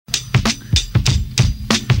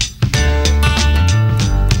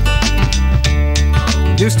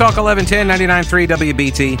News Talk 1110, 99.3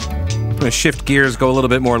 WBT. I'm going to shift gears, go a little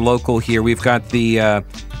bit more local here. We've got the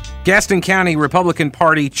Gaston County Republican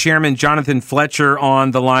Party Chairman Jonathan Fletcher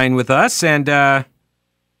on the line with us. And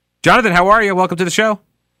Jonathan, how are you? Welcome to the show.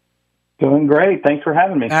 Doing great. Thanks for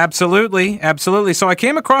having me. Absolutely. So I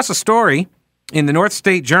came across a story in the North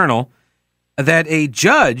State Journal that a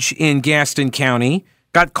judge in Gaston County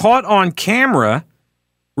got caught on camera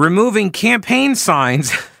removing campaign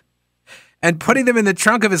signs and putting them in the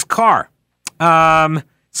trunk of his car.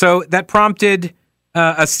 So that prompted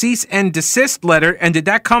a cease and desist letter. And did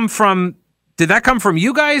that come from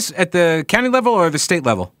you guys at the county level or the state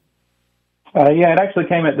level? Yeah, it actually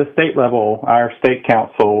came at the state level. Our state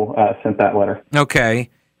council sent that letter. Okay.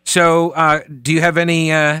 So do you have any,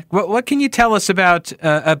 what can you tell us about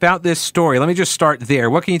this story? Let me just start there.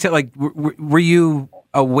 What can you tell, like, were you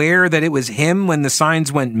aware that it was him when the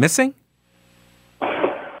signs went missing?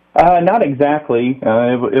 Not exactly.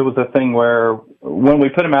 It was a thing where when we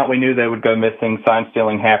put them out, we knew they would go missing. Sign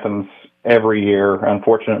stealing happens every year,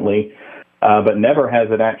 unfortunately. But never has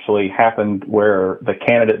it actually happened where the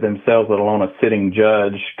candidate themselves, let alone a sitting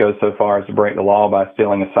judge, goes so far as to break the law by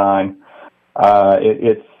stealing a sign.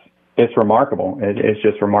 It's remarkable. It's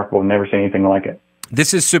just remarkable. I've never seen anything like it.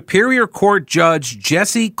 This is Superior Court Judge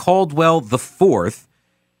Jesse Caldwell IV,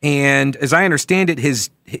 and as I understand it,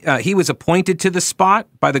 he was appointed to the spot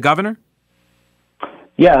by the governor?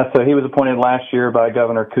 Yeah, so he was appointed last year by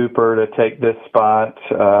Governor Cooper to take this spot.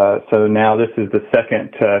 So now this is the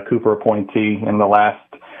second Cooper appointee in the last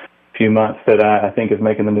few months that I think is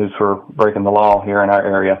making the news for breaking the law here in our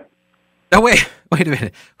area. Oh, wait a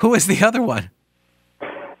minute. Who is the other one?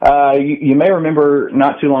 You may remember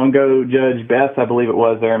not too long ago, Judge Beth, I believe it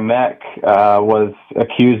was, there in Meck, was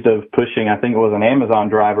accused of pushing, I think it was an Amazon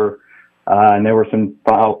driver, and there were some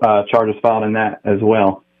charges filed in that as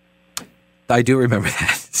well. I do remember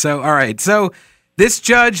that. So, all right. So this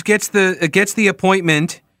judge gets the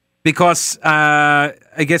appointment because I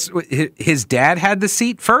guess his dad had the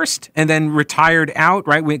seat first and then retired out,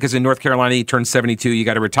 right? Because in North Carolina, he turned 72, you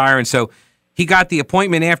got to retire. And so he got the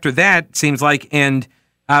appointment after that, seems like, and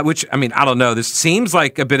which, I mean, I don't know. This seems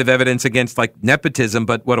like a bit of evidence against like nepotism,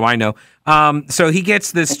 but what do I know? So he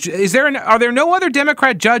gets this. Are there no other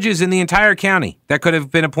Democrat judges in the entire county that could have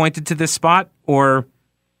been appointed to this spot Well,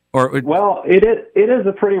 it is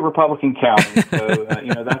a pretty Republican county, so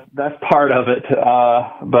that's part of it.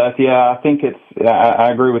 But yeah, I think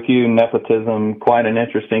I agree with you. Nepotism, quite an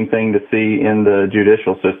interesting thing to see in the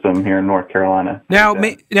judicial system here in North Carolina. Now,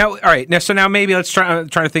 all right. Now maybe let's try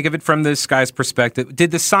to think of it from this guy's perspective.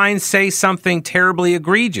 Did the sign say something terribly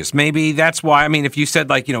egregious? Maybe that's why. I mean, if you said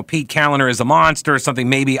like Pete Callender is a monster or something,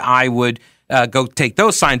 maybe I would go take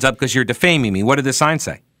those signs up because you're defaming me. What did the sign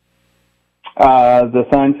say? The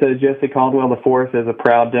sign says Jesse Caldwell IV is a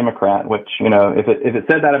proud Democrat, which, if it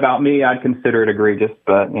said that about me, I'd consider it egregious.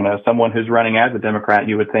 But, someone who's running as a Democrat,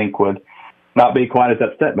 you would think would not be quite as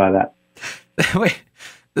upset by that. Wait,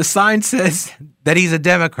 the sign says that he's a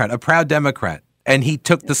Democrat, a proud Democrat, and he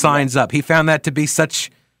took the signs up. He found that to be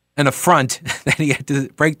such an affront that he had to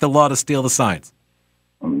break the law to steal the signs.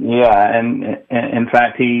 Yeah, and in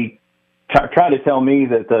fact, he tried to tell me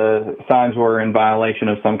that the signs were in violation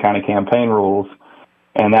of some kind of campaign rules,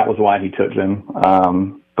 and that was why he took them.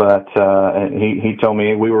 But he told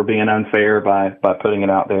me we were being unfair by putting it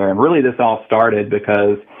out there. And really this all started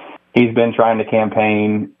because he's been trying to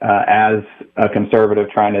campaign as a conservative,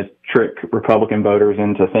 trying to trick Republican voters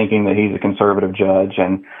into thinking that he's a conservative judge.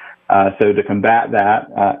 And so to combat that,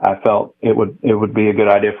 I felt it would be a good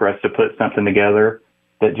idea for us to put something together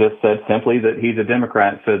that just said simply that he's a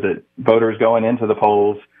Democrat, so that voters going into the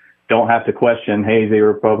polls don't have to question, hey, is he a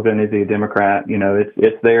Republican, is he a Democrat?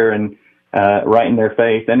 It's there and right in their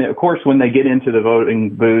face. And of course, when they get into the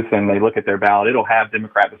voting booth and they look at their ballot, it'll have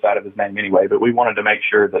Democrat beside of his name anyway. But we wanted to make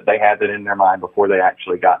sure that they had that in their mind before they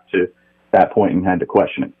actually got to that point and had to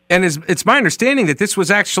question it. And it's my understanding that this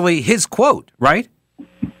was actually his quote, right?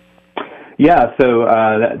 Yeah, so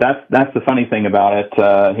that's the funny thing about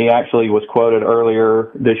it. He actually was quoted earlier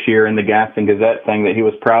this year in the Gaston Gazette saying that he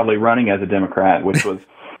was proudly running as a Democrat, which was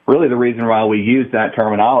really the reason why we used that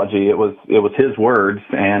terminology. It was his words,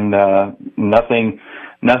 and nothing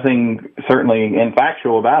certainly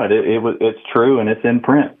infactual about it. It's true and it's in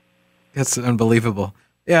print. That's unbelievable.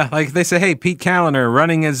 Yeah, like they say, hey, Pete Callender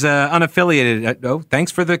running as unaffiliated.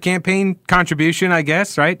 Thanks for the campaign contribution, I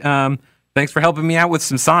guess, right? Thanks for helping me out with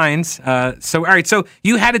some signs. So, all right. So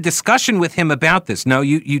you had a discussion with him about this. No,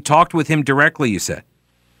 you talked with him directly, you said.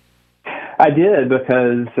 I did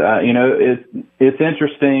because, it's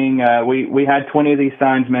interesting. We had 20 of these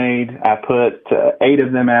signs made. I put 8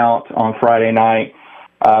 of them out on Friday night.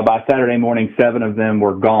 By Saturday morning, 7 of them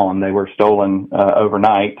were gone. They were stolen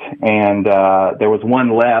overnight, and there was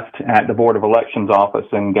one left at the Board of Elections office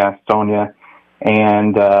in Gastonia.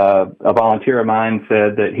 And a volunteer of mine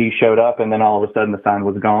said that he showed up, and then all of a sudden the sign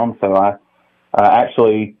was gone. So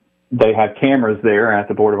actually, they have cameras there at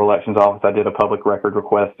the Board of Elections office. I did a public record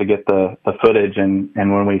request to get the footage, and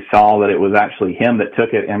when we saw that it was actually him that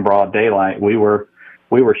took it in broad daylight, we were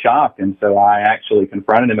shocked. And so I actually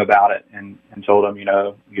confronted him about it and told him,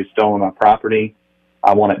 you've stolen my property.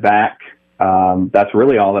 I want it back. That's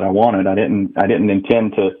really all that I wanted. I didn't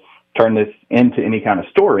intend to turn this into any kind of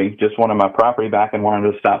story, just wanted my property back and wanted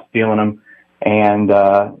to stop stealing them. And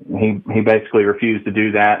he basically refused to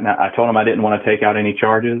do that. And I told him I didn't want to take out any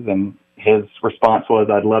charges. And his response was,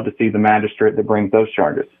 I'd love to see the magistrate that brings those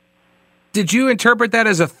charges. Did you interpret that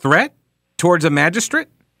as a threat towards a magistrate?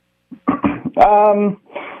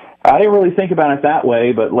 I didn't really think about it that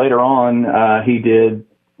way, but later on, he did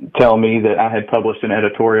tell me that I had published an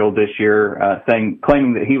editorial this year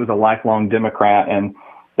claiming that he was a lifelong Democrat, and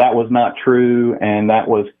that was not true, and that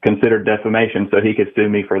was considered defamation, so he could sue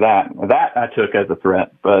me for that. That I took as a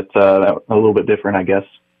threat, but a little bit different, I guess.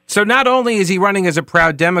 So not only is he running as a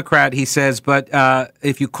proud Democrat, he says, but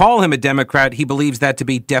if you call him a Democrat, he believes that to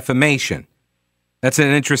be defamation. That's an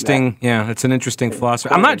interesting, that's an interesting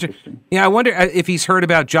philosophy. I'm not, I wonder if he's heard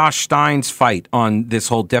about Josh Stein's fight on this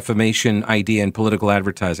whole defamation idea in political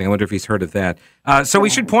advertising. I wonder if he's heard of that. So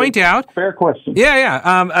we should point out. Fair question.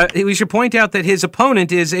 We should point out that his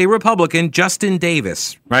opponent is a Republican, Justin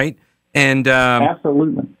Davis, right? And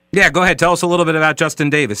absolutely. Yeah, go ahead. Tell us a little bit about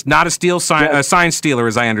Justin Davis. Not a sign stealer,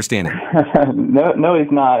 as I understand it. No,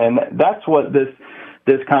 he's not, and that's what this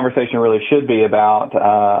conversation really should be about.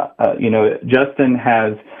 Justin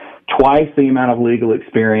has twice the amount of legal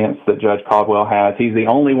experience that Judge Caldwell has. He's the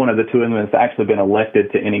only one of the two of them that's actually been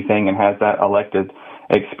elected to anything and has that elected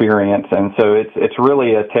experience. And so it's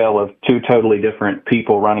really a tale of two totally different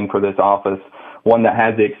people running for this office, one that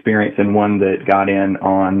has the experience and one that got in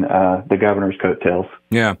on the governor's coattails.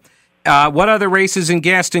 Yeah. What other races in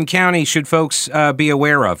Gaston County should folks be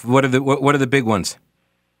aware of? What are the big ones?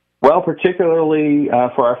 Well, particularly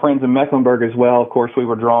for our friends in Mecklenburg as well. Of course, we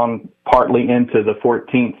were drawn partly into the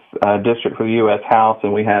 14th district for the U.S. House,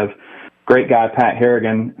 and we have great guy Pat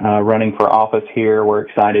Harrigan running for office here. We're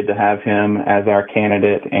excited to have him as our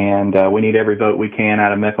candidate, and we need every vote we can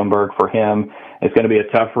out of Mecklenburg for him. It's going to be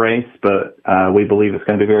a tough race, but we believe it's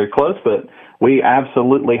going to be very close. But we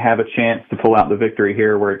absolutely have a chance to pull out the victory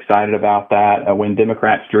here. We're excited about that. When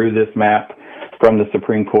Democrats drew this map from the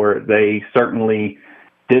Supreme Court, they certainly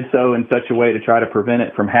did so in such a way to try to prevent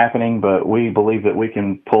it from happening, but we believe that we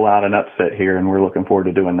can pull out an upset here, and we're looking forward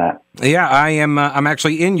to doing that. Yeah, I am. I'm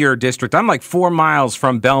actually in your district. I'm like 4 miles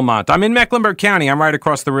from Belmont. I'm in Mecklenburg County. I'm right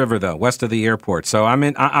across the river, though, west of the airport. So I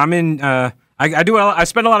spend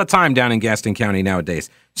a lot of time down in Gaston County nowadays.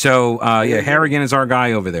 So Harrigan is our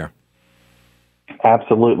guy over there.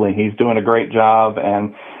 Absolutely, he's doing a great job,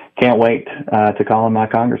 and can't wait to call him my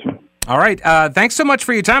congressman. All right. Thanks so much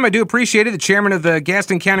for your time. I do appreciate it. The chairman of the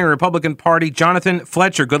Gaston County Republican Party, Jonathan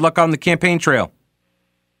Fletcher. Good luck on the campaign trail.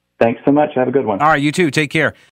 Thanks so much. Have a good one. All right. You too. Take care.